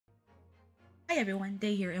Hi everyone,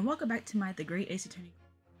 Day here, and welcome back to my The Great Ace Attorney.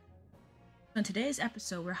 So in today's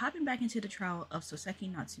episode, we're hopping back into the trial of Soseki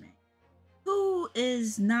Natsume, who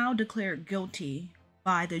is now declared guilty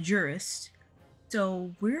by the jurist.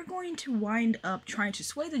 So we're going to wind up trying to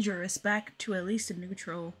sway the jurist back to at least a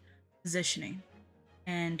neutral positioning.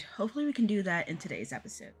 And hopefully we can do that in today's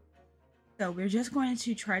episode. So we're just going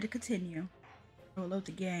to try to continue. I'll load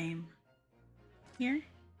the game here.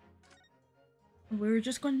 We're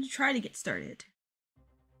just going to try to get started.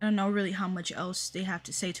 I don't know really how much else they have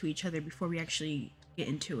to say to each other before we actually get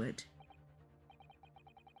into it.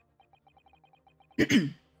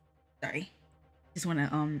 Sorry. Just want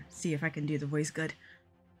to see if I can do the voice good.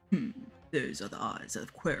 Those are the eyes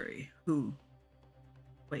of Query, who...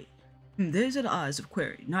 Wait. Those are the eyes of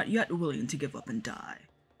Query, not yet willing to give up and die.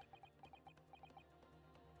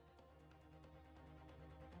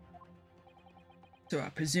 So I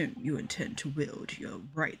presume you intend to wield your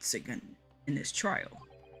rights again in this trial.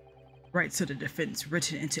 Rights of the defense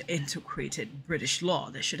written into antiquated British law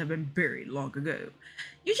that should have been buried long ago.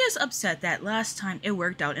 You just upset that last time it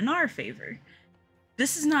worked out in our favor.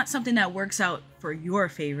 This is not something that works out for your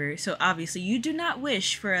favor, so obviously you do not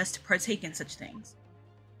wish for us to partake in such things.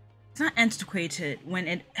 It's not antiquated when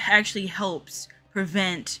it actually helps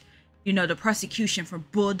prevent, the prosecution from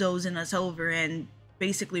bulldozing us over and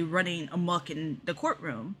basically running amok in the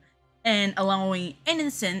courtroom and allowing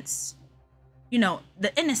innocents,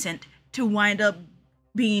 the innocent to wind up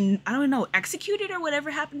being, executed or whatever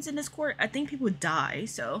happens in this court. I think people die,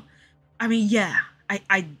 so, yeah,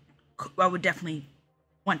 I would definitely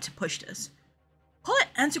want to push this. Call it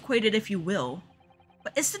antiquated if you will,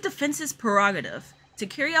 but it's the defense's prerogative to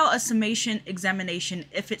carry out a summation examination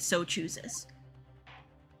if it so chooses.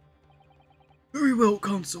 Very well,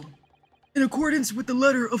 counsel. In accordance with the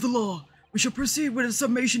letter of the law, we shall proceed with a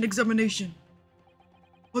summation examination.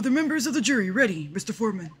 Are the members of the jury ready, Mr.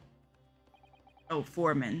 Foreman? Oh,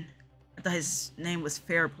 Foreman. I thought his name was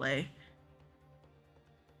Fairplay.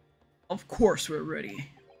 Of course we're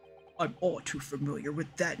ready. I'm all too familiar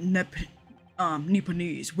with that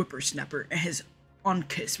Nipponese whippersnapper and his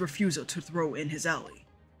on-kiss refusal to throw in his alley.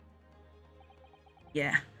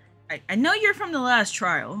 Yeah, I know you're from the last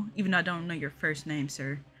trial, even though I don't know your first name,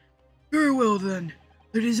 sir. Very well then,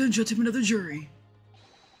 ladies and gentlemen of the jury.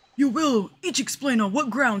 You will each explain on what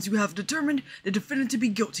grounds you have determined the defendant to be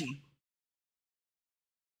guilty.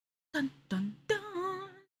 Dun dun dun.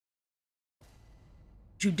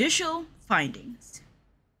 Judicial findings.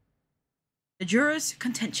 The jurors'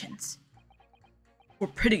 contentions. For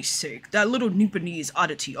pity's sake, that little Nipponese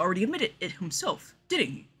oddity already admitted it himself, didn't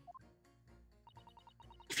he?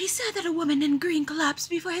 If he said that a woman in green collapsed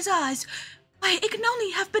before his eyes, why, it can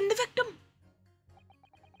only have been the victim.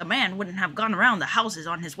 The man wouldn't have gone around the houses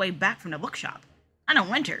on his way back from the bookshop. I know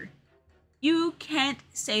Winter. You can't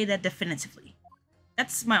say that definitively.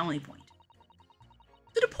 That's my only point.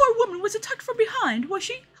 The poor woman was attacked from behind, was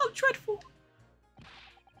she? How dreadful.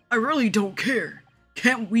 I really don't care.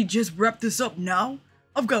 Can't we just wrap this up now?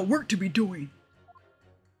 I've got work to be doing.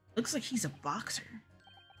 Looks like he's a boxer.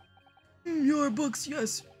 Your books,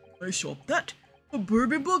 yes. I shop that. But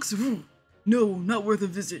bourbon books? No, not worth a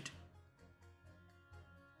visit.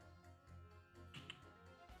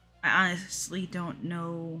 I honestly don't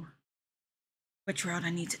know which route I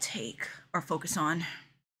need to take or focus on.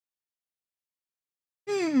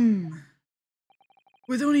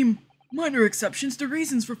 With only minor exceptions, the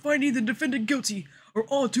reasons for finding the defendant guilty are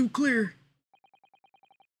all too clear.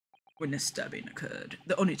 When the stabbing occurred,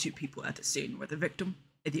 the only two people at the scene were the victim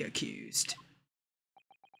and the accused.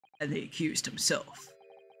 And the accused himself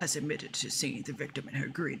has admitted to seeing the victim in her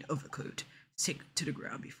green overcoat sink to the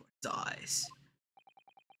ground before his eyes.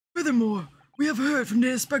 Furthermore, we have heard from the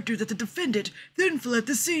inspector that the defendant then fled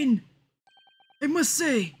the scene. I must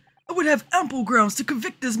say, I would have ample grounds to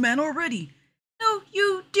convict this man already. No,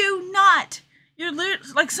 you do not. You're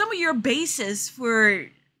like some of your basis for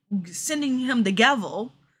sending him the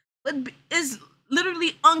gavel is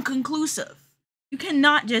literally unconclusive. You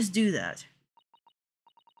cannot just do that.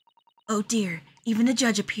 Oh dear, even the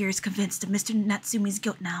judge appears convinced of Mr. Natsume's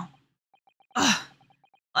guilt now. Ugh,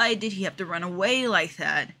 why did he have to run away like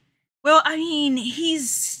that? Well,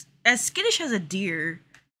 he's as skittish as a deer,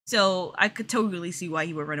 so I could totally see why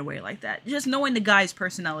he would run away like that. Just knowing the guy's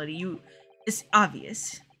personality, it's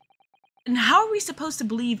obvious. And how are we supposed to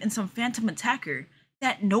believe in some phantom attacker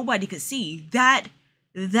that nobody could see? That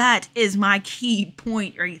is my key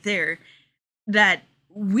point right there. That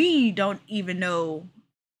we don't even know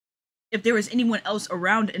if there was anyone else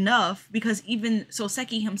around enough, because even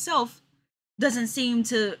Soseki himself doesn't seem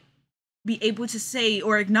to be able to say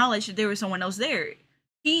or acknowledge that there was someone else there.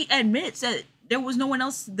 He admits that there was no one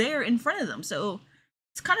else there in front of them, so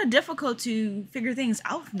it's kind of difficult to figure things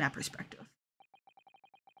out from that perspective.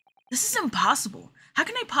 This is impossible. How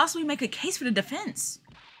can they possibly make a case for the defense?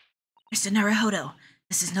 Mr. Naruhodo,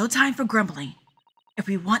 this is no time for grumbling. If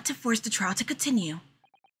we want to force the trial to continue...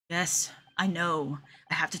 Yes, I know.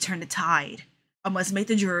 I have to turn the tide. I must make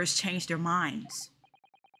the jurors change their minds.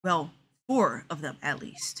 Well, 4 of them at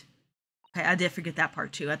least. Okay, I did forget that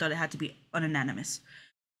part too. I thought it had to be unanimous.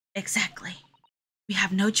 Exactly. We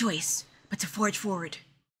have no choice but to forge forward.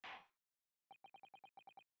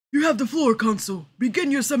 You have the floor, Consul.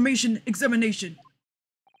 Begin your summation examination.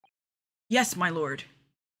 Yes, my lord.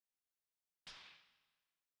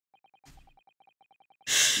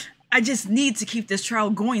 I just need to keep this trial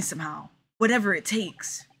going somehow, whatever it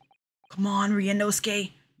takes. Come on,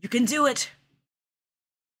 Ryunosuke, you can do it.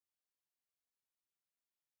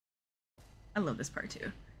 I love this part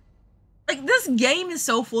too. Like, this game is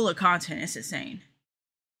so full of content, it's insane.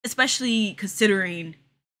 Especially considering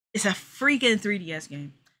it's a freaking 3DS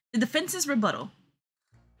game. The defense's rebuttal.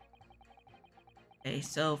 Okay,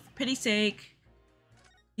 so for pity's sake,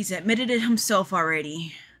 he's admitted it himself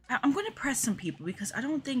already. I'm going to press some people because I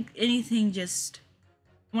don't think anything just...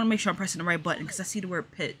 I want to make sure I'm pressing the right button because I see the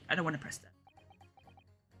word pit. I don't want to press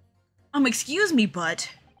that. Excuse me, but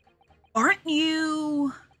aren't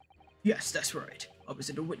you... Yes, that's right. I was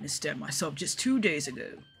in the witness stand myself just 2 days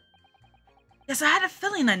ago. Yes, I had a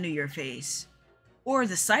feeling I knew your face. Or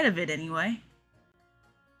the sight of it, anyway.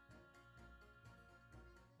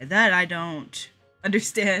 That I don't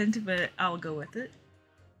understand, but I'll go with it.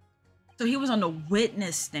 So he was on the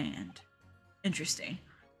witness stand. Interesting.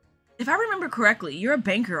 If I remember correctly, you're a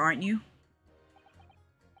banker, aren't you?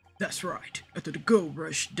 That's right. After the gold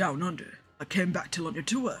rush down under, I came back to London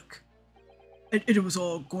to work. And it was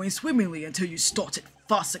all going swimmingly until you started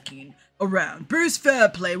fossicking around. Bruce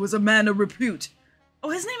Fairplay was a man of repute.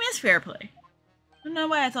 Oh, his name is Fairplay. I don't know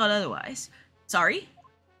why I thought otherwise. Sorry?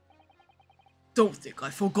 Don't think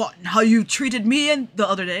I've forgotten how you treated me the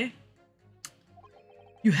other day.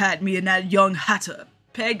 You had me and that young hatter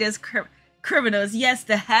pegged as criminals. Yes,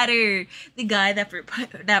 the hatter. The guy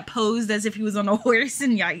that posed as if he was on a horse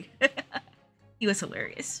and yike. He was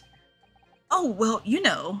hilarious. Oh, well, you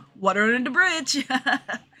know, water under the bridge.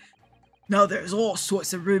 Now there's all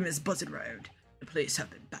sorts of rumors buzzing around. The police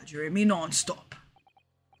have been badgering me non-stop.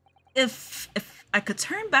 If I could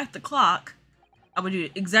turn back the clock, I would do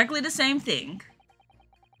exactly the same thing.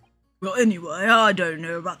 Well, anyway, I don't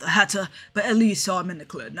know about the hatter, but at least I'm in the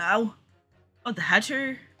clear now. Oh, the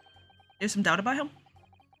hatter? There's some doubt about him?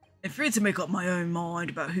 I'm free to make up my own mind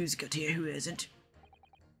about who's guilty and who isn't.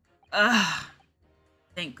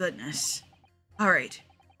 Thank goodness. Alright,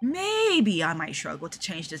 maybe I might struggle to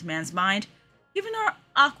change this man's mind, given our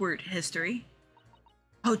awkward history.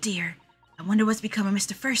 Oh dear, I wonder what's become of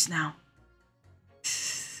Mr. First now.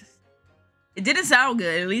 It didn't sound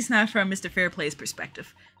good, at least not from Mr. Fairplay's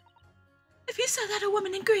perspective. If you saw that a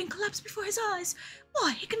woman in green collapsed before his eyes,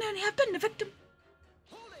 why, he can only have been the victim.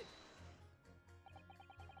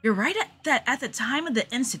 You're right that at the time of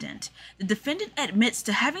the incident, the defendant admits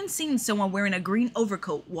to having seen someone wearing a green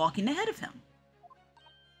overcoat walking ahead of him.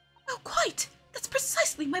 Oh, quite. That's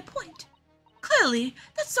precisely my point. Clearly,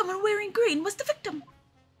 that someone wearing green was the victim.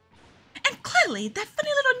 And clearly, that funny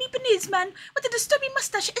little Nipponese man with the disturbing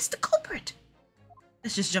mustache is the culprit.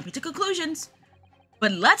 Let's just jump into conclusions.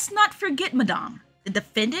 But let's not forget, Madame, the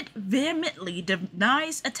defendant vehemently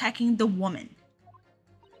denies attacking the woman.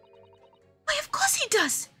 Why, of course he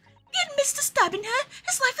does. He admits to stabbing her.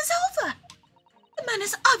 His life is over. The man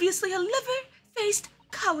is obviously a liver-faced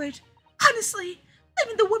coward. Honestly,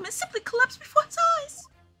 letting the woman simply collapse before his eyes.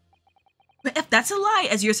 But if that's a lie,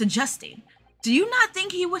 as you're suggesting, do you not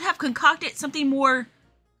think he would have concocted something more,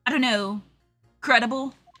 I don't know,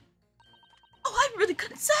 credible? Oh, I really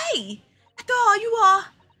couldn't say. After all, you are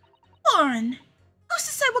foreign. Who's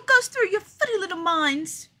to say what goes through your funny little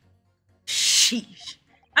minds? Sheesh.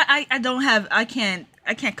 I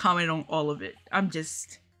can't comment on all of it.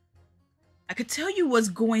 I could tell you what's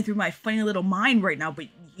going through my funny little mind right now, but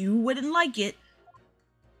you wouldn't like it.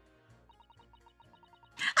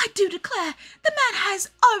 I do declare, the man has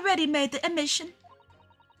already made the admission.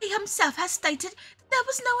 He himself has stated that there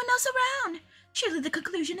was no one else around. Surely the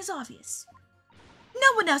conclusion is obvious.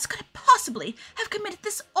 No one else could possibly have committed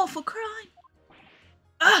this awful crime.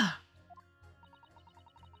 Ugh!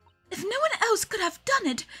 If no one else could have done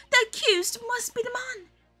it, the accused must be the man.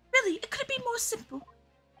 Really, it couldn't be more simple.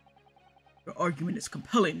 Your argument is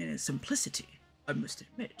compelling in its simplicity, I must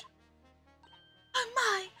admit. Oh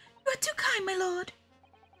my, you are too kind, my lord.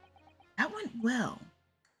 That went well.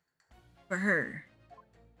 For her.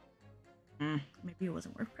 Maybe it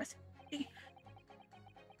wasn't worth pressing.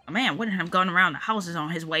 A man wouldn't have gone around the houses on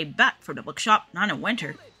his way back from the bookshop, not in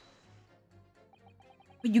winter.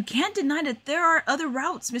 But you can't deny that there are other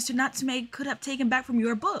routes Mr. Natsume could have taken back from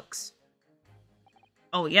your books.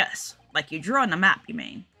 Oh yes, like you drew on the map, you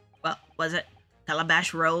mean? Well, was it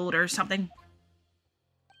Calabash Road or something?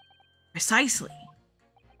 Precisely.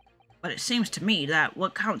 But it seems to me that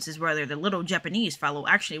what counts is whether the little Japanese fellow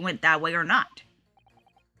actually went that way or not.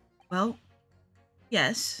 Well,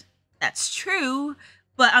 yes, that's true,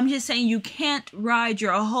 but I'm just saying you can't ride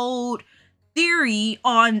your whole theory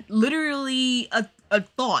on literally a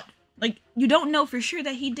thought. Like, you don't know for sure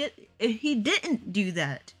that he didn't do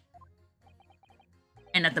that.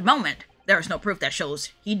 And at the moment, there is no proof that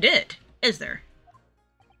shows he did, is there?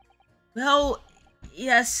 Well,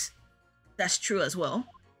 yes, that's true as well.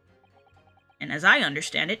 And as I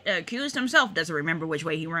understand it, the accused himself doesn't remember which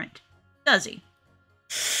way he went, does he?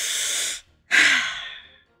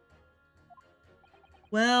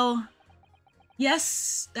 Well,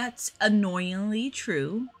 yes, that's annoyingly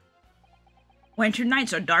true. Winter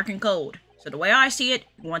nights are dark and cold, so the way I see it,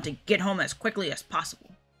 you want to get home as quickly as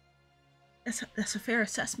possible. That's a fair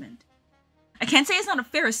assessment. I can't say it's not a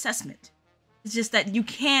fair assessment. It's just that you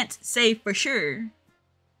can't say for sure.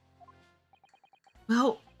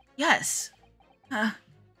 Well, yes.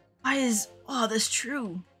 Why is all this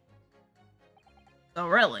true? So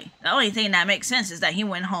really, the only thing that makes sense is that he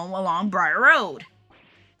went home along Briar Road.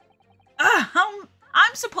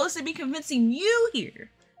 I'm supposed to be convincing you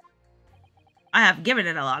here. I have given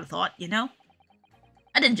it a lot of thought, you know?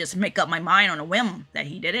 I didn't just make up my mind on a whim that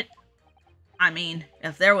he did it. I mean,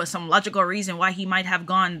 if there was some logical reason why he might have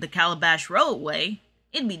gone the Calabash Road way,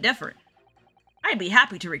 it'd be different. I'd be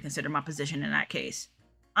happy to reconsider my position in that case.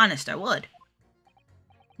 Honest, I would.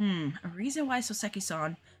 A reason why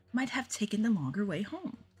Soseki-san might have taken the longer way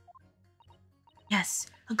home. Yes,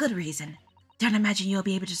 a good reason. Don't imagine you'll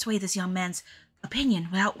be able to sway this young man's opinion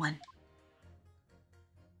without one.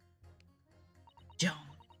 Joan.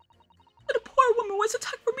 But a poor woman was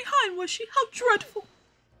attacked from behind, was she? How dreadful.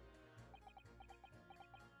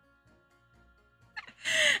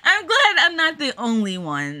 I'm glad I'm not the only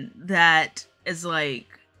one that is like,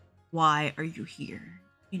 why are you here?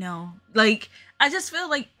 You know? Like, I just feel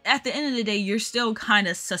like at the end of the day, you're still kind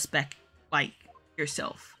of suspect, like,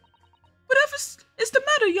 yourself. Whatever is the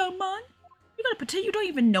matter, young man? You gotta pretend you don't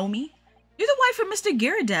even know me. You're the wife of Mr.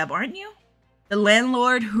 Girideb, aren't you? The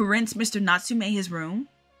landlord who rents Mr. Natsume his room?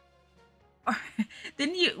 Or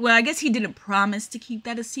didn't you? Well, I guess he didn't promise to keep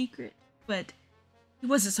that a secret, but he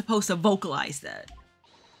wasn't supposed to vocalize that.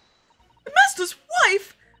 The master's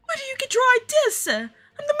wife? Where do you get your ideas, sir?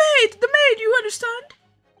 I'm the maid, you understand?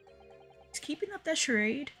 He's keeping up that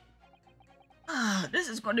charade. This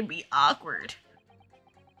is going to be awkward.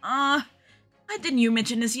 Why didn't you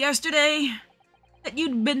mention this yesterday? That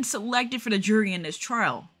you'd been selected for the jury in this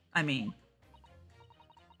trial, I mean.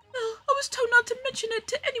 Well, I was told not to mention it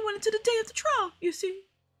to anyone until the day of the trial, you see.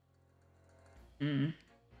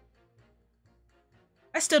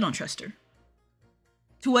 I still don't trust her.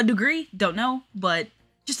 To what degree? Don't know, but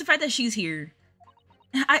just the fact that she's here.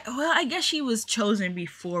 I guess she was chosen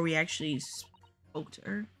before we actually spoke to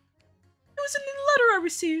her. It was in the letter I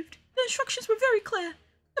received. The instructions were very clear.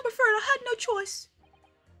 I'm afraid I had no choice.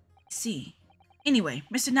 I see. Anyway,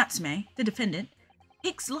 Mr. Natsume, the defendant,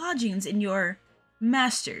 takes lodgings in your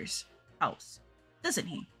master's house, doesn't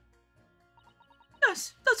he?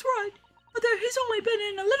 Yes, that's right. Although he's only been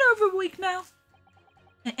in a little over a week now.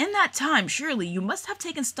 And in that time, surely you must have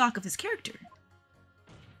taken stock of his character.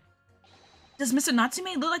 Does Mr.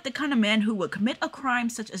 Natsume look like the kind of man who would commit a crime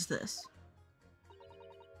such as this?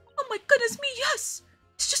 Oh my goodness me, yes!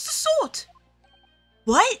 It's just the sort!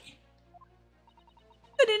 What?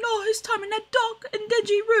 And in all his time in that dark and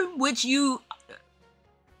dingy room, which you...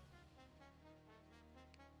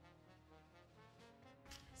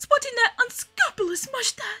 sporting that unscrupulous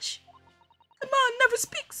mustache. The man never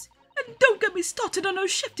speaks, and don't get me started on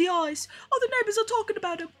those shifty eyes. All the neighbors are talking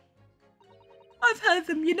about him. I've heard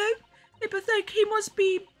them, you know. People think he must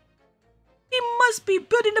be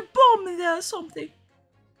building a bomb in there or something.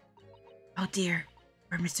 Oh dear,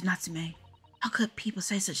 poor Mr. Natsume. How could people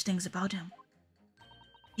say such things about him?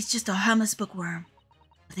 He's just a harmless bookworm.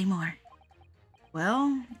 Nothing more.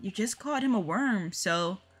 Well, you just called him a worm,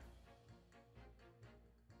 so...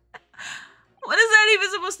 What is that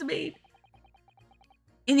even supposed to mean?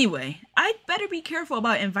 Anyway, I'd better be careful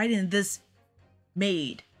about inviting this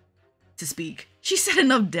maid to speak. She said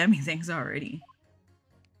enough damning things already.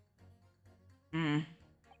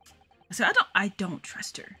 So I don't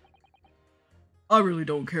trust her. I really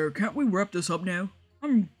don't care. Can't we wrap this up now?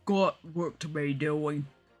 I'm got work to be doing.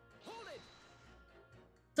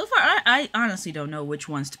 So far, I honestly don't know which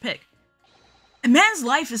ones to pick. A man's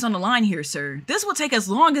life is on the line here, sir. This will take as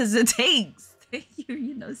long as it takes. Thank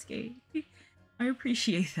you, Yunosuke. I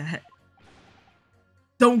appreciate that.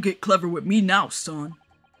 Don't get clever with me now, son.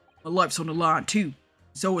 My life's on the line too.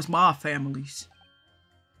 So is my family's.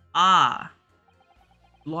 Ah.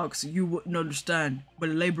 Like you wouldn't understand, but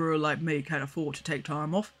a laborer like me can't afford to take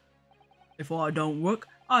time off. If I don't work,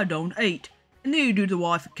 I don't eat, and neither do the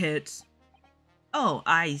wife and kids. Oh,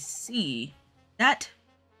 I see. That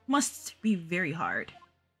must be very hard.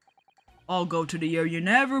 I'll go to the union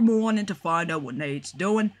every morning to find out what needs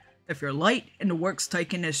doing. If you're late and the work's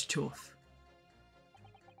taking its tough.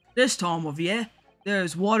 This time of year,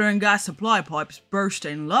 there's water and gas supply pipes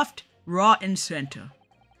bursting left, right and centre.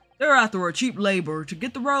 They're after a cheap labour to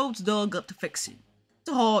get the roads dug up to fix it.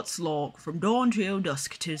 It's a hard slog from dawn till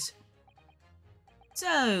dusk it is.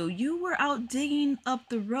 So, you were out digging up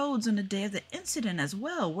the roads on the day of the incident as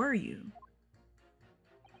well, were you?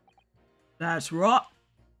 That's right.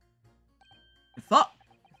 If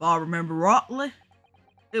I remember rightly,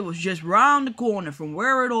 it was just round the corner from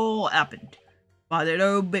where it all happened. By that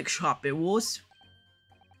old big shop it was.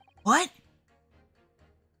 What?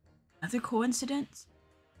 Another coincidence?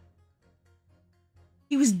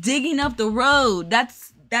 He was digging up the road.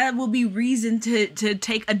 That will be reason to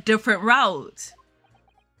take a different route.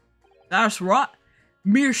 That's right.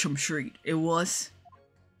 Mearsham Street it was.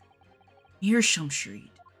 Mearsham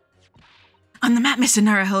Street. On the map, Mr.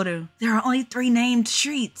 Naruhodo, there are only 3 named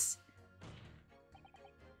streets.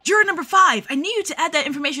 Juror number 5, I need you to add that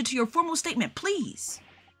information to your formal statement, please.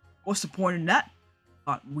 What's the point in that?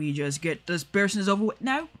 Can't we just get this business over with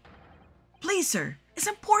now? Please, sir. It's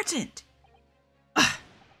important.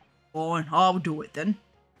 Fine, I'll do it then.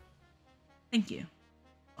 Thank you.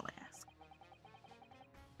 All I ask.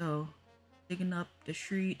 So, digging up the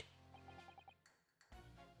street.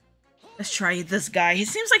 Let's try this guy. It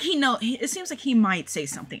seems like it seems like he might say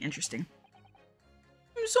something interesting.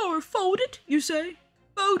 I'm sorry, fold it, you say?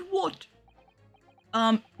 Fold what?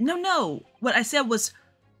 No. What I said was,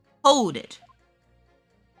 hold it.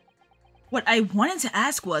 What I wanted to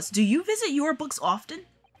ask was, do you visit your books often?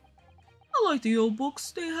 I like the old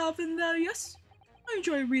books they have in there, yes. I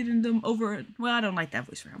enjoy reading them over. Well, I don't like that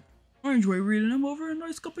voice for him. I enjoy reading them over a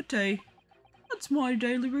nice cup of tea. That's my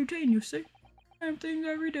daily routine, you see. Same thing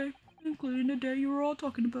every day, including the day you were all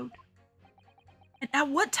talking about. And at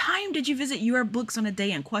what time did you visit your books on the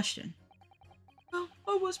day in question? Well,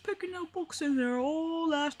 I was picking out books in there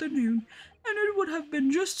all afternoon, and it would have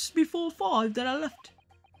been just before 5 that I left.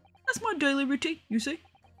 That's my daily routine, you see.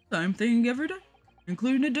 Same thing every day,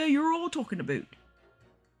 including the day you were all talking about.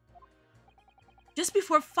 Just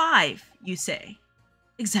before 5, you say.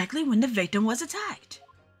 Exactly when the victim was attacked.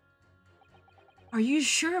 Are you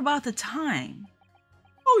sure about the time?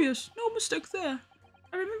 Oh yes, no mistake there.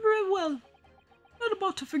 I remember it well. Not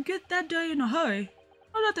about to forget that day in a hurry.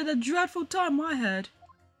 Not after that dreadful time I had.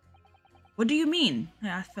 What do you mean?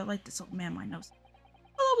 Yeah, I felt like this old man might know.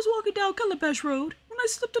 Well, I was walking down Calabash Road when I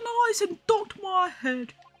slipped on the ice and donked my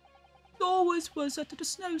head. It always was after the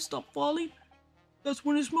snow stopped falling. That's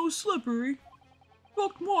when it's most slippery.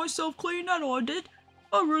 Rocked myself clean, that I did.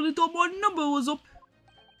 I really thought my number was up.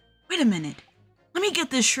 Wait a minute. Let me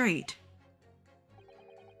get this straight.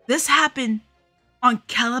 This happened on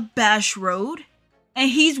Calabash Road, and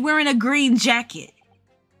he's wearing a green jacket.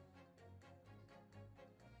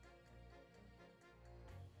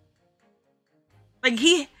 Like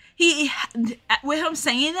he with him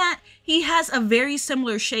saying that, he has a very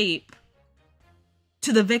similar shape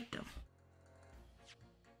to the victim.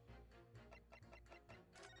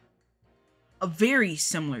 A very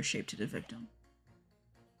similar shape to the victim.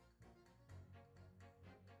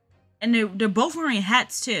 And they're both wearing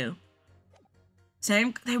hats too.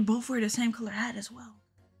 They both wear the same color hat as well.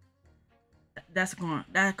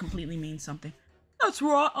 That completely means something. That's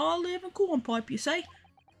right, I live in Cornpipe, you say.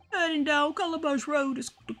 Heading down Calabash Road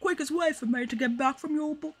is the quickest way for me to get back from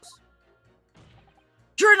your books.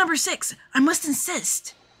 Juror number 6, I must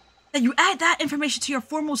insist that you add that information to your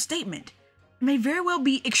formal statement. It may very well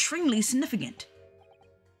be extremely significant.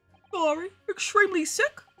 Sorry, extremely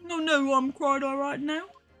sick? No, I'm quite alright now.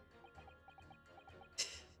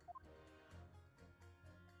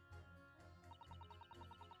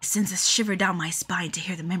 It sends a shiver down my spine to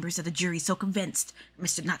hear the members of the jury so convinced of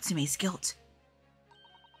Mr. Natsume's guilt.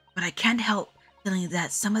 But I can't help feeling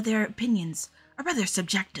that some of their opinions are rather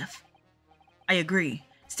subjective. I agree.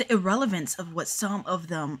 It's the irrelevance of what some of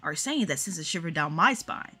them are saying that sends a shiver down my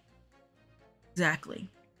spine. Exactly.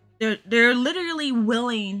 They're literally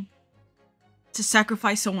willing to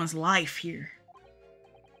sacrifice someone's life here.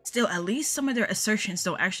 Still, at least some of their assertions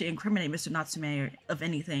don't actually incriminate Mr. Natsume of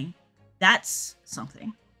anything. That's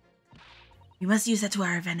something. We must use that to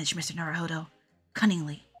our advantage, Mr. Naruhodo.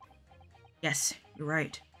 Cunningly. Yes, you're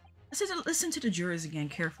right. I said to listen to the jurors again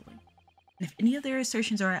carefully. And if any of their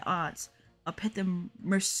assertions are at odds, I'll pit them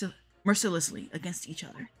mercilessly against each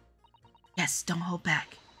other. Yes, don't hold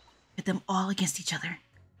back. Pit them all against each other.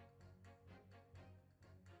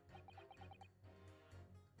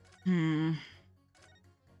 Man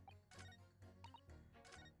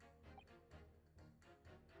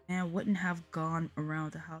wouldn't have gone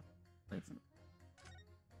around the house away from.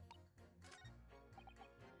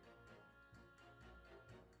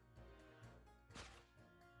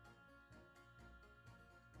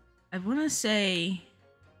 I want to say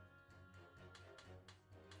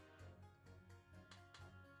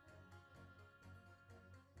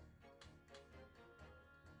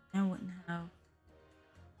I wouldn't have.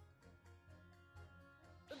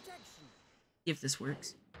 Objection. If this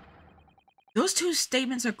works. Those two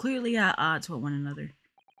statements are clearly at odds with one another.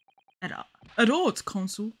 At odds,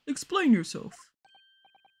 Consul. Explain yourself.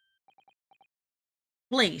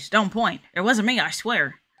 Please, don't point. It wasn't me, I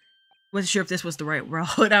swear. Wasn't sure if this was the right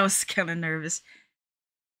road. I was kind of nervous.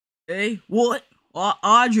 Hey, what?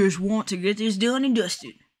 I just want to get this done and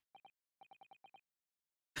dusted.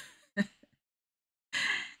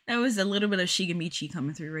 That was a little bit of Shigamichi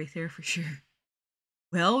coming through right there for sure.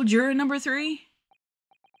 Well, juror number 3?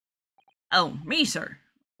 Oh, me, sir.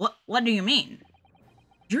 What do you mean?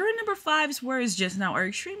 Juror number 5's words just now are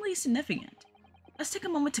extremely significant. Let's take a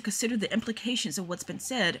moment to consider the implications of what's been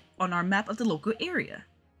said on our map of the local area.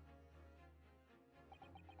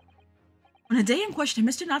 On the day in question,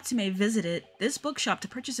 Mr. Natsume visited this bookshop to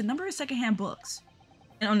purchase a number of secondhand books.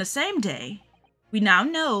 And on the same day, we now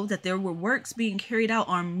know that there were works being carried out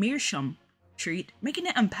on Meersham Street, making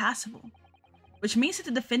it impassable. Which means that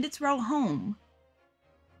the defendant's route home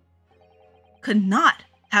could not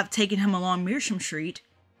have taken him along Meersham Street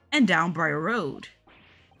and down Briar Road.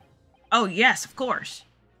 Oh yes, of course.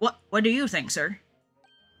 What do you think, sir?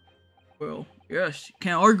 Well, yes, you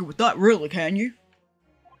can't argue with that really, can you?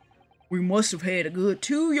 We must have had a good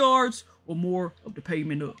 2 yards or more of the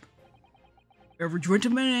pavement up. Every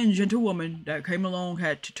gentleman and gentlewoman that came along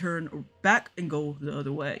had to turn back and go the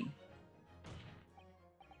other way.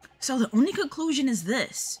 So the only conclusion is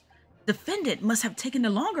this. Defendant must have taken the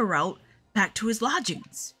longer route back to his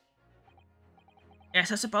lodgings.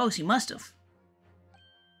 Yes, I suppose he must have.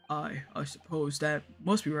 I suppose that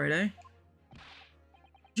must be right, eh?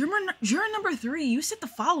 Juror number 3, you said the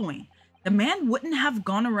following. The man wouldn't have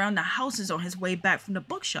gone around the houses on his way back from the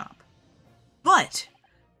bookshop. But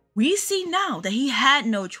we see now that he had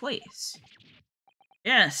no choice.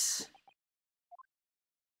 Yes.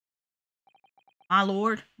 My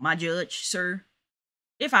lord, my judge, sir,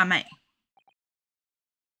 if I may.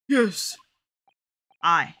 Yes.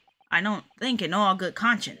 I don't think in all good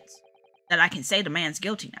conscience that I can say the man's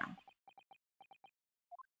guilty now.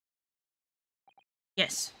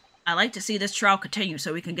 Yes, I like to see this trial continue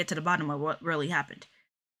so we can get to the bottom of what really happened.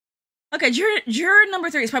 Okay, juror number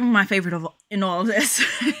 3 is probably my favorite in all of this.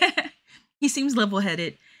 He seems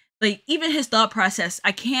level-headed. Like, even his thought process,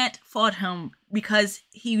 I can't fault him because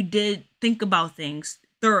he did think about things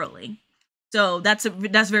thoroughly. So that's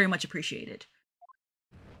very much appreciated.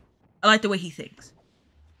 I like the way he thinks.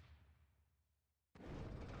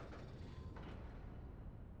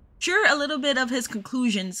 Sure, a little bit of his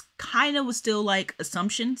conclusions kind of was still like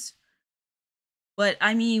assumptions. But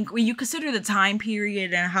I mean, when you consider the time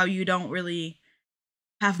period and how you don't really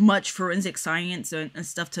have much forensic science and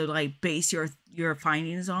stuff to like base your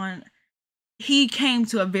findings on, he came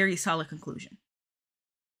to a very solid conclusion.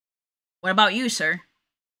 What about you, sir?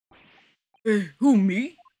 Who,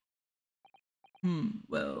 me?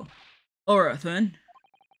 Well, Alright then.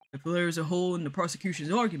 If there's a hole in the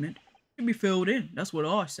prosecution's argument, it can be filled in. That's what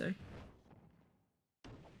I say.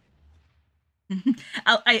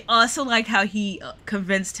 I also like how he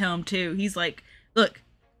convinced him too. He's like, look,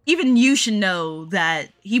 even you should know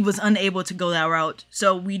that he was unable to go that route,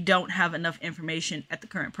 so we don't have enough information at the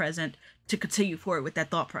current present to continue forward with that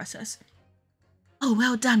thought process. Oh,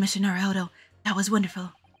 well done, Mr. Naruhodo. That was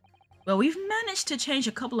wonderful. Well, we've managed to change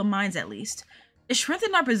a couple of minds at least. It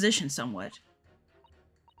strengthened our position somewhat.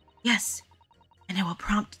 Yes, and it will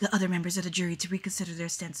prompt the other members of the jury to reconsider their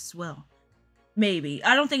stance as well. Maybe.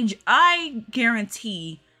 I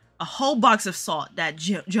guarantee a whole box of salt that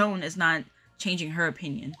Joan is not changing her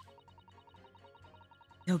opinion.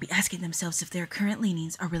 They'll be asking themselves if their current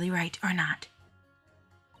leanings are really right or not.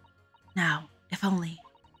 Now,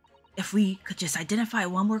 if we could just identify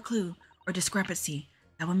one more clue or or discrepancy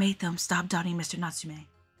that would make them stop doubting Mr. Natsume. I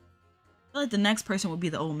feel like the next person would be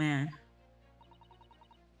the old man.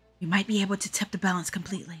 We might be able to tip the balance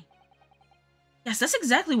completely. Yes, that's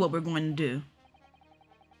exactly what we're going to do.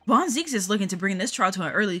 Von Zeeks is looking to bring this trial to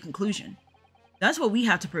an early conclusion. That's what we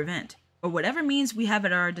have to prevent, or whatever means we have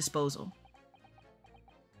at our disposal.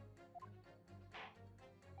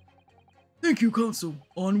 Thank you, Consul.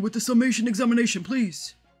 On with the summation examination,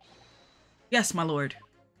 please. Yes, my lord.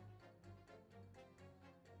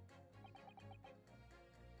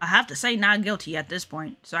 I have to say not guilty at this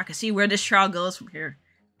point, so I can see where this trial goes from here.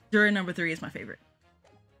 Juror number 3 is my favorite.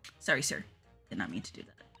 Sorry, sir. Did not mean to do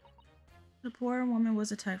that. The poor woman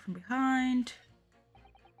was attacked from behind.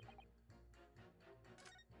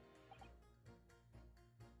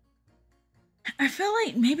 I feel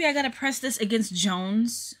like maybe I gotta press this against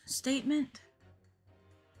Jones' statement.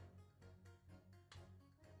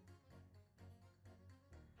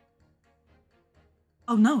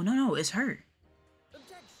 Oh, no, it's her.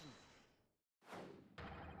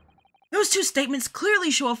 Those two statements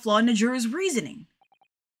clearly show a flaw in the juror's reasoning.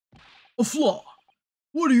 A flaw?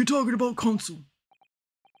 What are you talking about, Consul?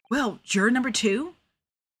 Well, juror number 2?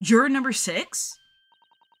 Juror number 6?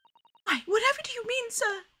 Why, whatever do you mean,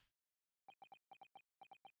 sir?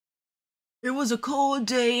 It was a cold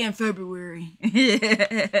day in February.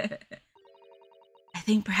 I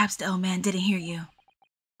think perhaps the old man didn't hear you.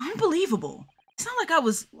 Unbelievable. It's not like I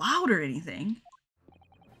was loud or anything.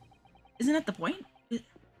 Isn't that the point?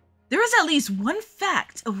 There is at least one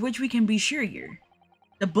fact of which we can be sure here.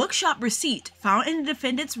 The bookshop receipt found in the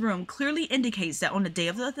defendant's room clearly indicates that on the day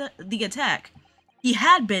of the attack, he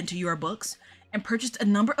had been to Your Books and purchased a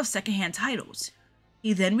number of secondhand titles.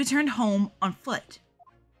 He then returned home on foot.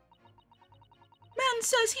 Man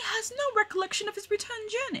says he has no recollection of his return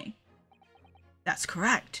journey. That's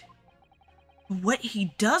correct. What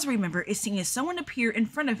he does remember is seeing someone appear in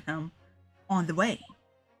front of him on the way.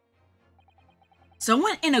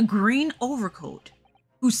 Someone in a green overcoat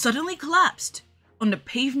who suddenly collapsed on the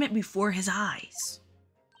pavement before his eyes.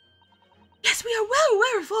 Yes, we are well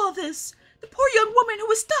aware of all this. The poor young woman who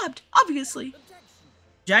was stabbed, obviously.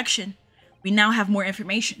 Objection. We now have more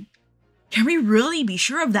information. Can we really be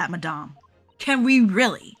sure of that, madame? Can we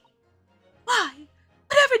really? Why?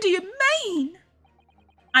 Whatever do you mean?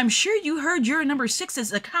 I'm sure you heard juror number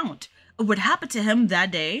 6's account of what happened to him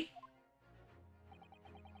that day.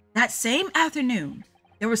 That same afternoon,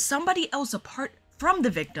 there was somebody else apart from the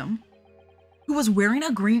victim who was wearing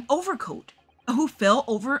a green overcoat, who fell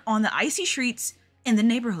over on the icy streets in the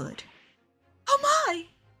neighborhood. Oh my!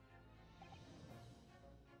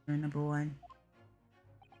 Juror number 1.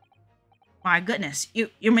 My goodness,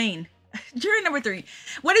 you mean. Juror number 3.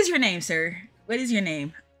 What is your name, sir? What is your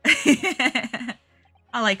name?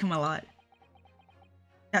 I like him a lot.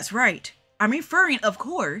 That's right. I'm referring, of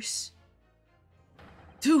course,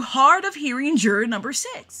 to hard of hearing juror number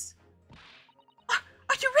 6.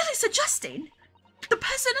 Are you really suggesting the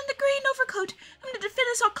person in the green overcoat whom the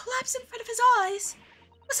defendant saw collapse in front of his eyes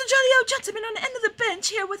was the jolly old gentleman on the end of the bench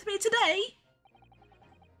here with me today?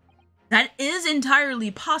 That is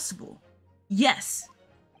entirely possible. Yes.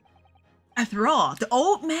 After all, the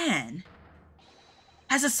old man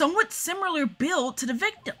has a somewhat similar build to the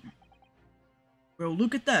victim. Well,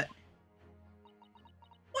 look at that.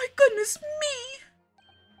 My goodness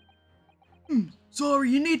me! Sorry,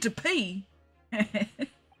 you need to pee.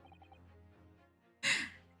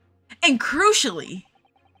 And crucially,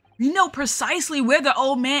 we know precisely where the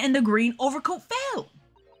old man in the green overcoat fell.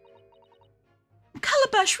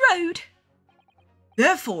 Calabash Road.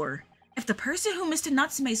 Therefore, if the person who Mr.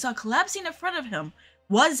 Natsume saw collapsing in front of him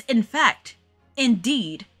was, in fact,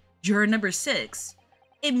 indeed, juror number 6,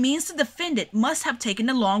 it means the defendant must have taken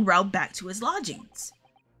the long route back to his lodgings.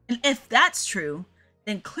 And if that's true,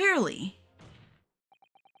 then clearly,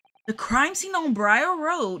 the crime scene on Briar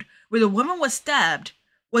Road where the woman was stabbed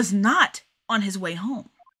was not on his way home.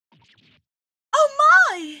 Oh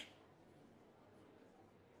my!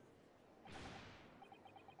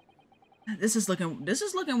 This is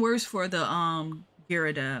looking worse for the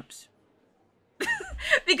Gyarados.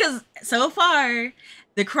 Because so far,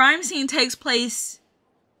 the crime scene takes place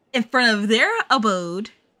in front of their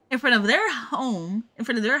abode, in front of their home, in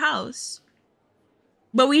front of their house.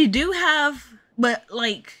 But we still have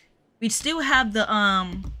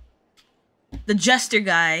the jester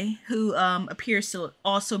guy who appears to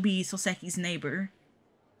also be Soseki's neighbor,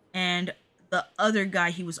 and the other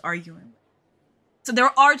guy he was arguing with. So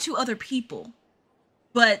there are 2 other people,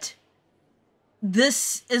 but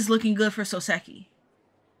this is looking good for Soseki.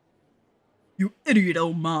 You idiot,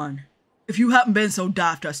 old man. If you hadn't been so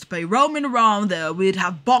daft as to pay roaming around there, we'd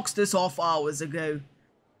have boxed this off hours ago.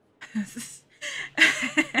 And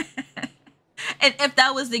if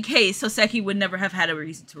that was the case, Soseki would never have had a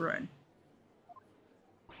reason to run.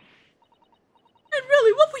 And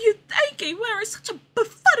really, what were you thinking wearing such a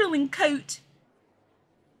befuddling coat?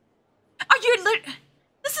 Are you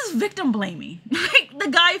this is victim blaming. Like, the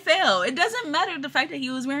guy fell. It doesn't matter the fact that he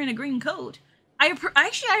was wearing a green coat. I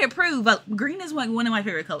approve. Green is like one of my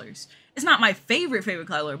favorite colors. It's not my favorite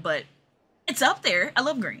color, but it's up there. I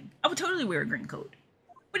love green. I would totally wear a green coat.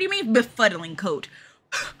 What do you mean befuddling coat?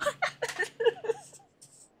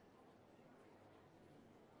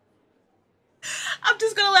 I'm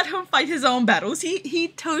just gonna let him fight his own battles. He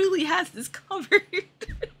totally has this covered.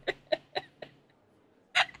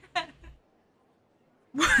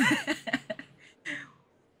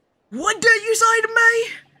 What dare you say to me?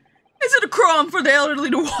 Is it a crime for the elderly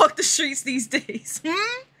to walk the streets these days?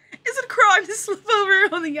 Is it a crime to slip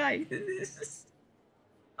over on the ice?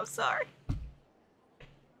 I'm sorry.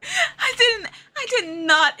 I did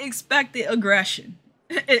not expect the aggression.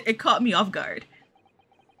 It caught me off guard.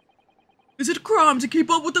 Is it a crime to keep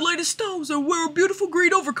up with the latest styles or wear a beautiful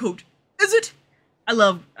green overcoat? Is it? I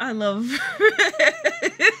love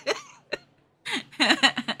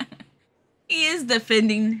He is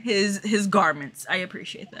defending his garments. I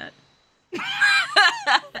appreciate that.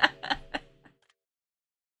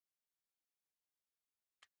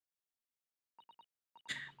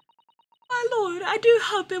 My lord, I do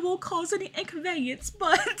hope it won't cause any inconvenience,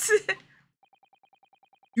 but...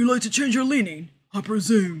 You like to change your leaning, I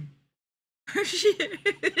presume.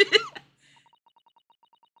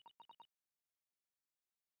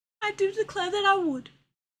 I do declare that I would.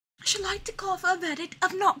 I should like to call for a verdict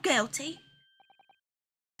of not guilty.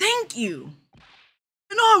 Thank you.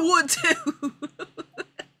 And I would too.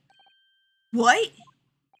 What?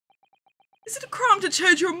 Is it a crime to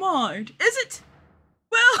change your mind? Is it?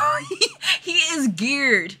 Well, he is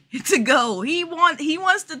geared to go. He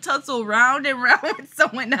wants to tussle round and round with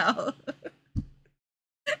someone else.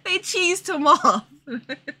 They cheesed him off.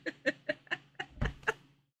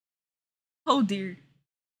 Oh dear.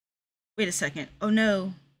 Wait a second. Oh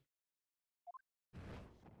no.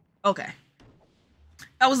 Okay.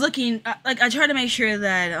 I was looking, I try to make sure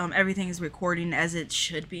that everything is recording as it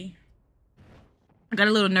should be. I got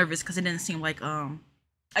a little nervous because it didn't seem like, I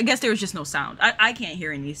guess there was just no sound. I can't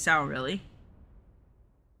hear any sound, really.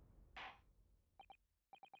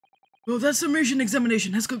 Well, that summation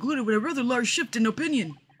examination has concluded with a rather large shift in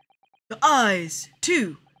opinion. The eyes,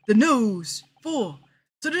 2. The nose, 4.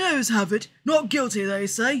 So the nose have it, not guilty, they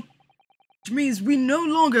say. Which means we no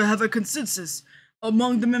longer have a consensus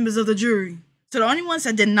among the members of the jury. So the only ones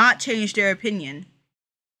that did not change their opinion,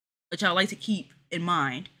 which I would like to keep in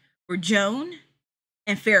mind, were Joan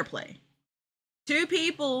and Fairplay. 2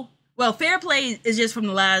 people. Well, Fairplay is just from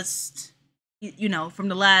the last, from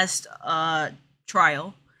the last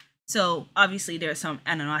trial. So obviously there's some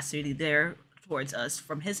animosity there towards us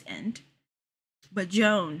from his end. But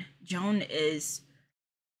Joan is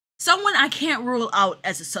someone I can't rule out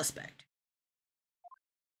as a suspect.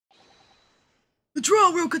 The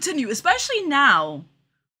trial will continue, especially now,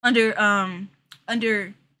 under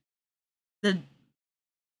the,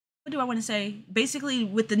 what do I want to say? Basically,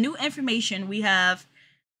 with the new information we have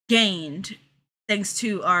gained, thanks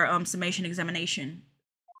to our summation examination.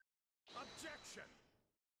 Objection.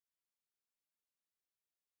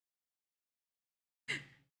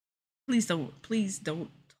 Please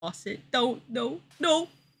don't toss it. No.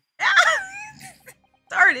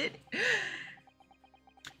 Started.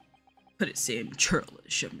 Could it seem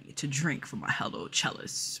churlish of me to drink from my hallowed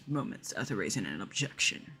chalice moments after raising an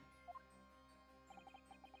objection?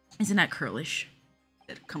 Isn't that curlish?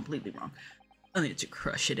 That's completely wrong. Only to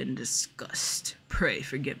crush it in disgust. Pray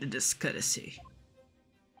forgive the discourtesy.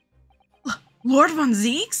 Lord Von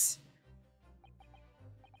Zeeks?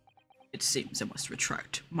 It seems I must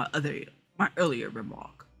retract my earlier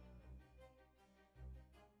remark.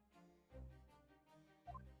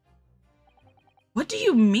 What do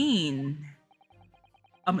you mean?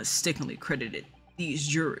 I mistakenly credited these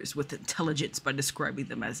jurors with intelligence by describing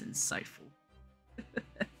them as insightful.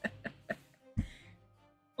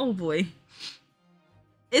 Oh boy.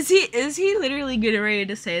 Is he literally getting ready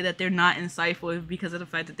to say that they're not insightful because of the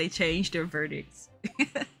fact that they changed their verdicts?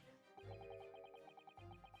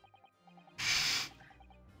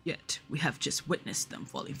 Yet, we have just witnessed them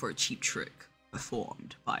falling for a cheap trick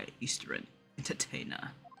performed by an Eastern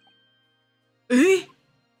entertainer. Eh?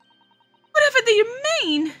 Whatever do you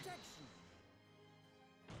mean?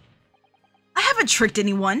 I haven't tricked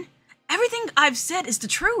anyone. Everything I've said is the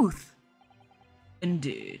truth.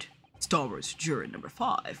 Indeed. Star Wars juror number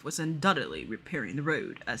 5 was undoubtedly repairing the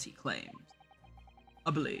road, as he claimed.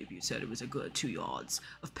 I believe you said it was a good 2 yards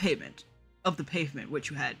of the pavement which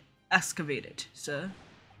you had excavated, sir.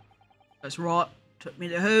 That's right. Took me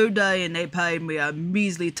the whole day and they paid me a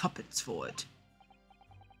measly tuppence for it.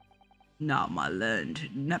 Now, my learned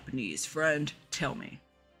Nepalese friend, tell me.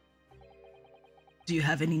 Do you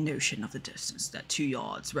have any notion of the distance that 2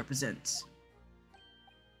 yards represents?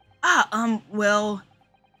 Well,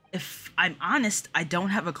 if I'm honest, I don't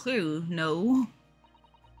have a clue, no.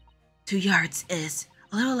 2 yards is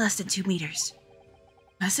a little less than 2 meters.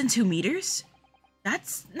 Less than 2 meters?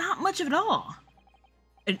 That's not much of it all.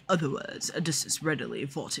 In other words, a distance readily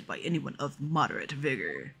vaulted by anyone of moderate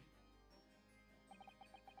vigor.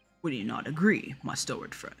 Would you not agree, my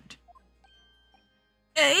stalwart friend?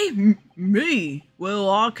 Me? Well,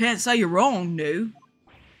 I can't say you're wrong, no.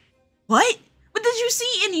 What? But did you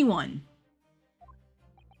see anyone?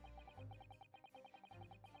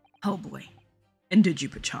 Oh boy. And did you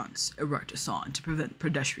perchance erect a sign to prevent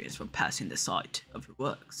pedestrians from passing the site of your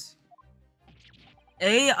works?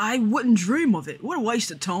 I wouldn't dream of it. What a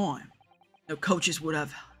waste of time. No coaches would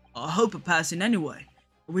have a hope of passing anyway.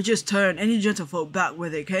 We just turn any gentlefolk back where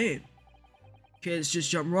they came. Kids just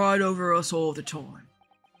jump right over us all the time.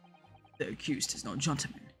 The accused is no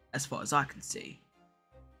gentleman, as far as I can see.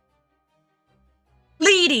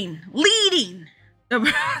 Leading!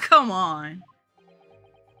 Come on.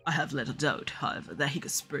 I have little doubt, however, that he could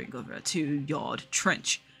spring over a 2-yard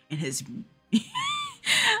trench in his...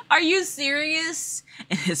 Are you serious?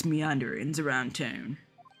 In his meanderings around town.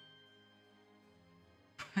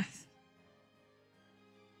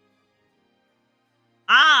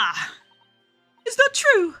 Is that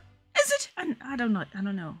true? Is it? I don't know. I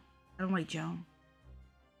don't like Joan.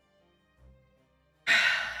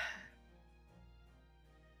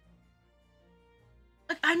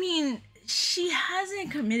 I mean, she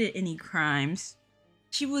hasn't committed any crimes.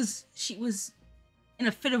 She was in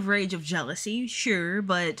a fit of rage of jealousy, sure,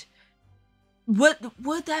 but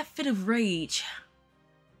would that fit of rage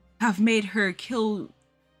have made her kill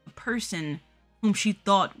a person whom she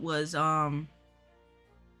thought was like,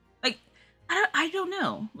 I don't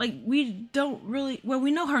know. Like, we don't really, well,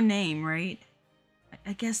 we know her name, right?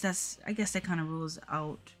 I guess that kind of rules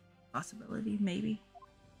out possibility, maybe.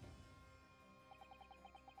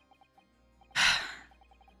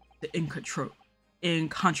 The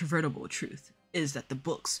incontrovertible truth is that the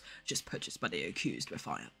books just purchased by the accused were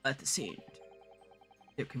found at the scene.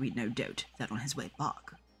 There can be no doubt that on his way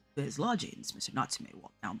back to his lodgings, Mr. Natsume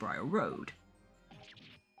walked down Briar Road.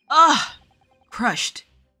 Crushed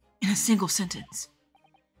in a single sentence.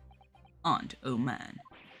 And, oh man.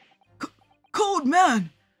 Cold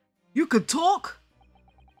man! You could talk?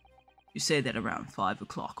 You say that around 5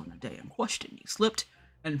 o'clock on the day in question you slipped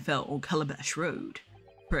and fell on Calabash Road.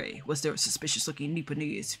 Pray, was there a suspicious-looking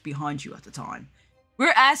Nipponese behind you at the time?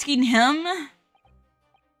 We're asking him?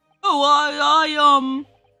 Oh, I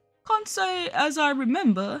can't say as I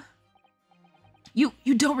remember. You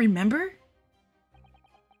don't remember?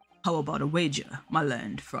 How about a wager, my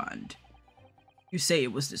learned friend? You say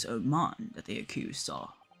it was this old man that the accused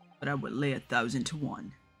saw, but I would lay 1,000 to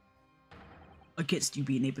 1 against you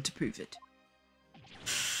being able to prove it.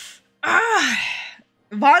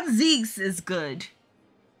 Von Zieg's is good.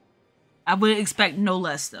 I would expect no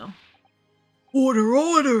less, though. Order,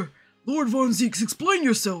 order! Lord Von Zieks, explain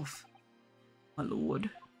yourself! My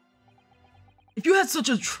lord. If you had such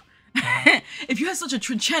a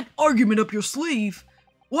trenchant argument up your sleeve,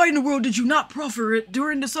 why in the world did you not proffer it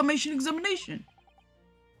during the summation examination?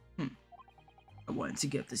 I wanted to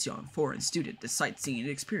give this young foreign student the sightseeing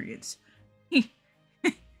experience. He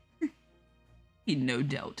no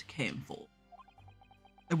doubt came full.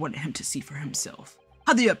 I wanted him to see for himself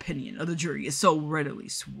how the opinion of the jury is so readily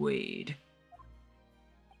swayed.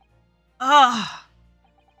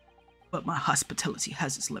 But my hospitality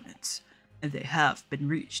has its limits, and they have been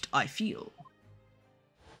reached, I feel.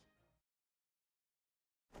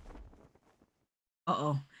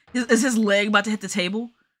 Uh-oh. Is his leg about to hit the table?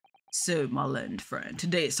 So, my learned friend,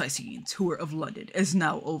 today's sightseeing tour of London is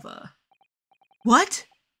now over. What?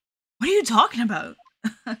 What are you talking about?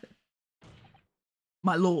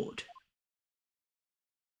 My lord.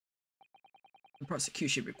 The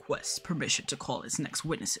prosecution requests permission to call its next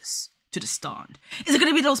witnesses to the stand. Is it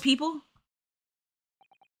going to be those people?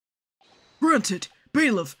 Granted.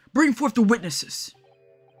 Bailiff, bring forth the witnesses.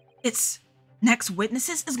 Its next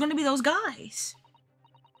witnesses is going to be those guys.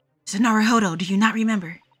 So Naruhodo, do you not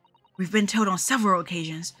remember? We've been told on several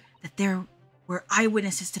occasions that there were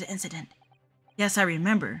eyewitnesses to the incident. Yes, I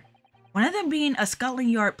remember. One of them being a Scotland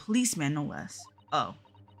Yard policeman, no less. Oh.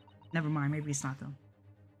 Never mind, maybe it's not them.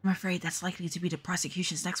 I'm afraid that's likely to be the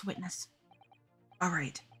prosecution's next witness.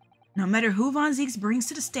 Alright. No matter who Von Zieks brings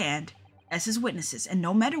to the stand as his witnesses, and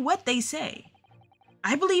no matter what they say,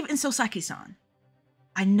 I believe in Sosaki-san.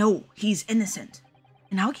 I know he's innocent.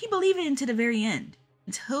 And I'll keep believing it to the very end,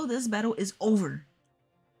 until this battle is over.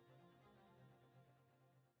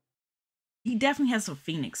 He definitely has some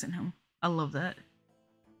phoenix in him. I love that.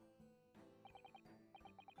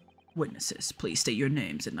 Witnesses, please state your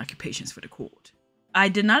names and occupations for the court. I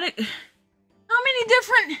did not... How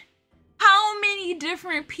many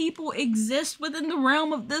different people exist within the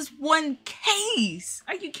realm of this one case?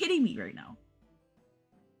 Are you kidding me right now?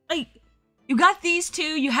 Like, you got these two,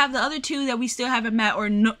 you have the other two that we still haven't met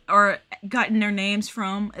or gotten their names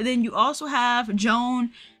from. And then you also have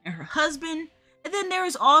Joan and her husband. And then there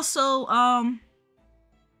is also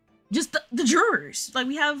just the jurors. Like,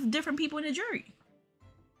 we have different people in the jury.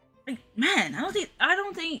 Like, man, I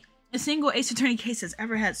don't think a single Ace Attorney case has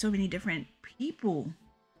ever had so many different people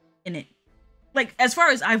in it. Like, as far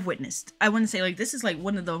as I've witnessed, I want to say, like, this is like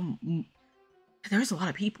one of the... There's a lot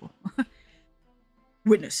of people.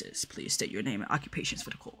 Witnesses, please state your name and occupations for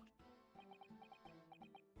the court.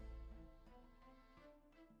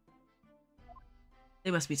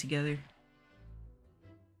 They must be together.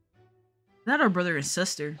 That our brother and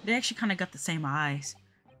sister. They actually kind of got the same eyes.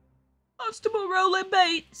 Constable Rolling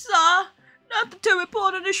Bait, sir. Nothing to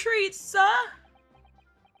report on the streets, sir.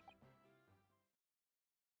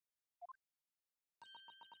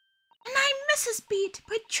 And I'm Mrs. Beat.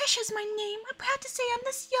 Patricia's my name. I'm proud to say I'm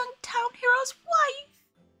this young town hero's wife.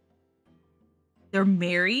 They're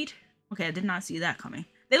married? Okay, I did not see that coming.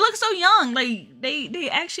 They look so young. Like, they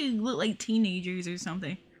actually look like teenagers or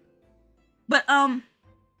something. But,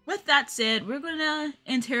 with that said, we're gonna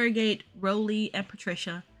interrogate Rolly and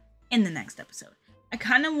Patricia in the next episode. I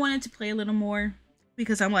kind of wanted to play a little more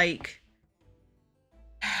because I'm like,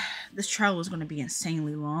 this trial is gonna be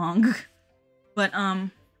insanely long. But,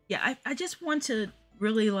 yeah, I just want to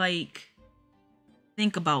really, like,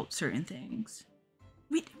 think about certain things.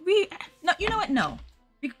 No, you know what? No.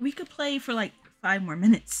 We could play for, like, 5 more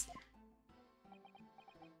minutes.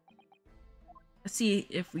 Let's see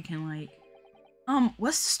if we can, like...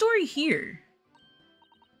 what's the story here?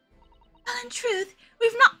 Well, in truth,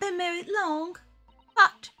 we've not been married long.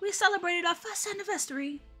 But we celebrated our first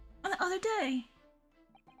anniversary on the other day.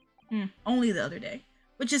 Only the other day.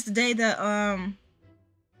 Which is the day that,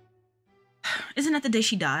 Isn't that the day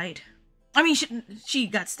she died? I mean, she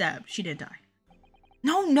got stabbed. She didn't die.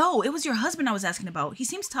 No, it was your husband I was asking about. He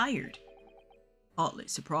seems tired. Oddly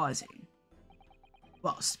surprising.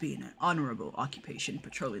 Whilst being an honorable occupation,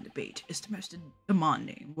 patrolling the beat is the most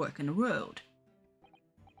demanding work in the world.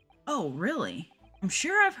 Oh, really? I'm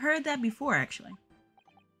sure I've heard that before, actually.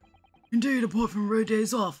 Indeed, apart from road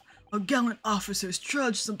days off, our gallant officers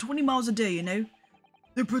trudge some 20 miles a day, you know?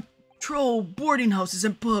 They patrol boarding houses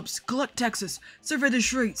and pubs, collect taxes, survey the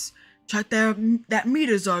streets, check that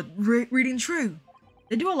meters are reading true.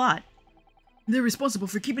 They do a lot. They're responsible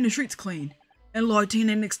for keeping the streets clean, and lighting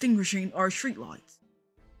and extinguishing our street lights.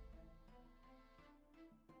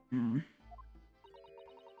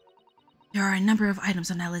 There are a number of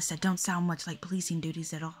items on that list that don't sound much like policing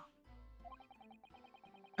duties at all.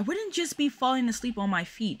 I wouldn't just be falling asleep on my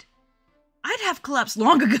feet. I'd have collapsed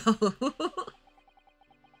long ago.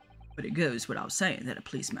 But it goes without saying that a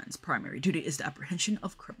policeman's primary duty is the apprehension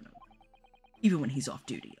of criminals. Even when he's off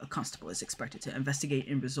duty, a constable is expected to investigate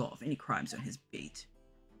and resolve any crimes on his beat.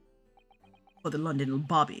 For the London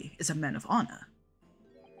Bobby is a man of honor.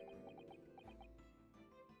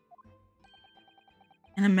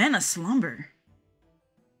 And a man of slumber.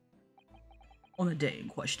 On the day in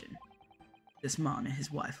question, this man and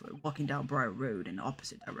his wife were walking down Briar Road in the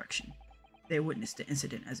opposite direction. They witnessed the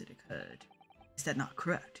incident as it occurred. Is that not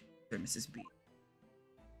correct, Sir Mrs. B?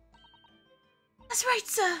 That's right,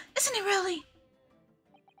 sir. Isn't it really?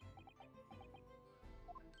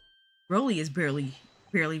 Rolly is barely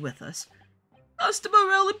with us. Constable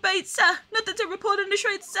Rolly Bates, sir. Nothing to report on the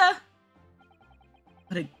streets, sir.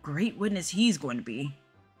 What a great witness he's going to be.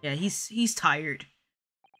 Yeah, he's tired.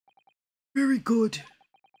 Very good.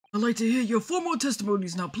 I'd like to hear your formal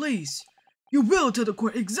testimonies now, please. You will tell the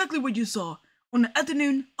court exactly what you saw on the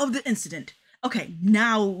afternoon of the incident. Okay,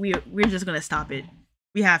 now we're just gonna stop it.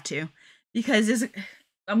 We have to, because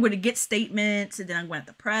I'm gonna get statements and then I'm going to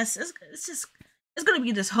have to press. It's gonna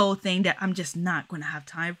be this whole thing that I'm just not gonna have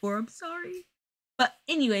time for. I'm sorry. But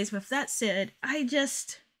anyways, with that said,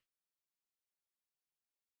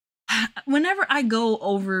 whenever I go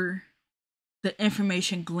over the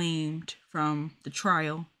information gleaned from the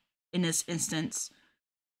trial, in this instance,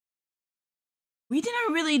 we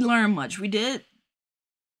didn't really learn much. We did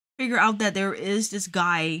figure out that there is this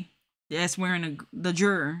guy that's wearing the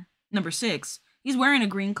juror number 6. He's wearing a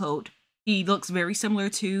green coat. He looks very similar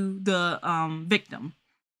to the victim.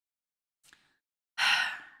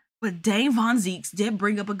 But Dane Von Zeeks did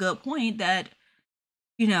bring up a good point that,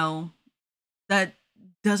 you know, that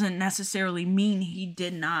doesn't necessarily mean he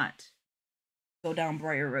did not go down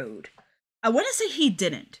Briar Road. I want to say he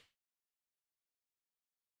didn't,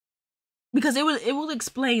 because it will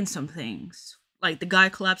explain some things. Like the guy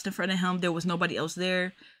collapsed in front of him. There was nobody else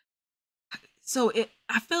there. So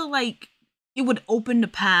I feel like it would open the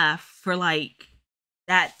path for like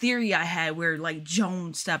that theory I had where like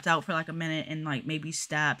Joan stepped out for like a minute and like maybe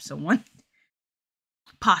stabbed someone.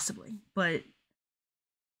 Possibly. But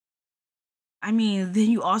I mean, then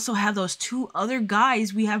you also have those 2 other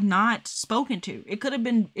guys we have not spoken to. It could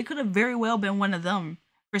have very well been one of them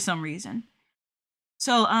for some reason.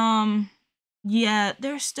 So, yeah,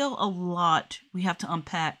 there's still a lot we have to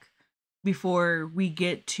unpack before we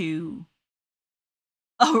get to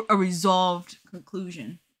a resolved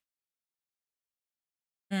conclusion.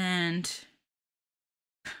 And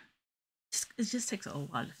it just takes a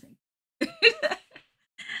lot of things.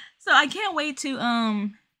 So I can't wait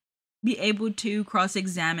to be able to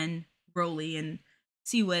cross-examine Broly and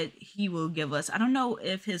see what he will give us. I don't know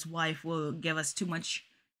if his wife will give us too much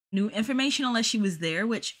new information unless she was there,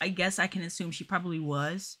 which I guess I can assume she probably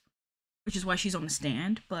was, which is why she's on the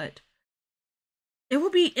stand. But it will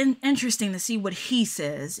be interesting to see what he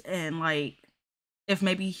says and like if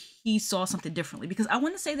maybe he saw something differently, because I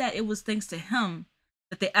want to say that it was thanks to him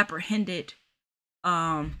that they apprehended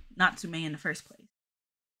Natsume in the first place.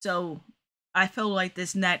 So I feel like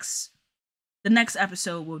the next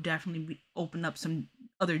episode will definitely open up some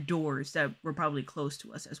other doors that were probably close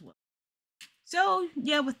to us as well. So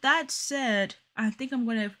yeah, with that said, I think I'm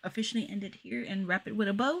going to officially end it here and wrap it with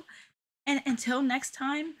a bow. And until next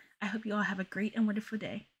time, I hope you all have a great and wonderful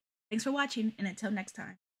day. Thanks for watching, and until next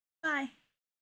time, bye.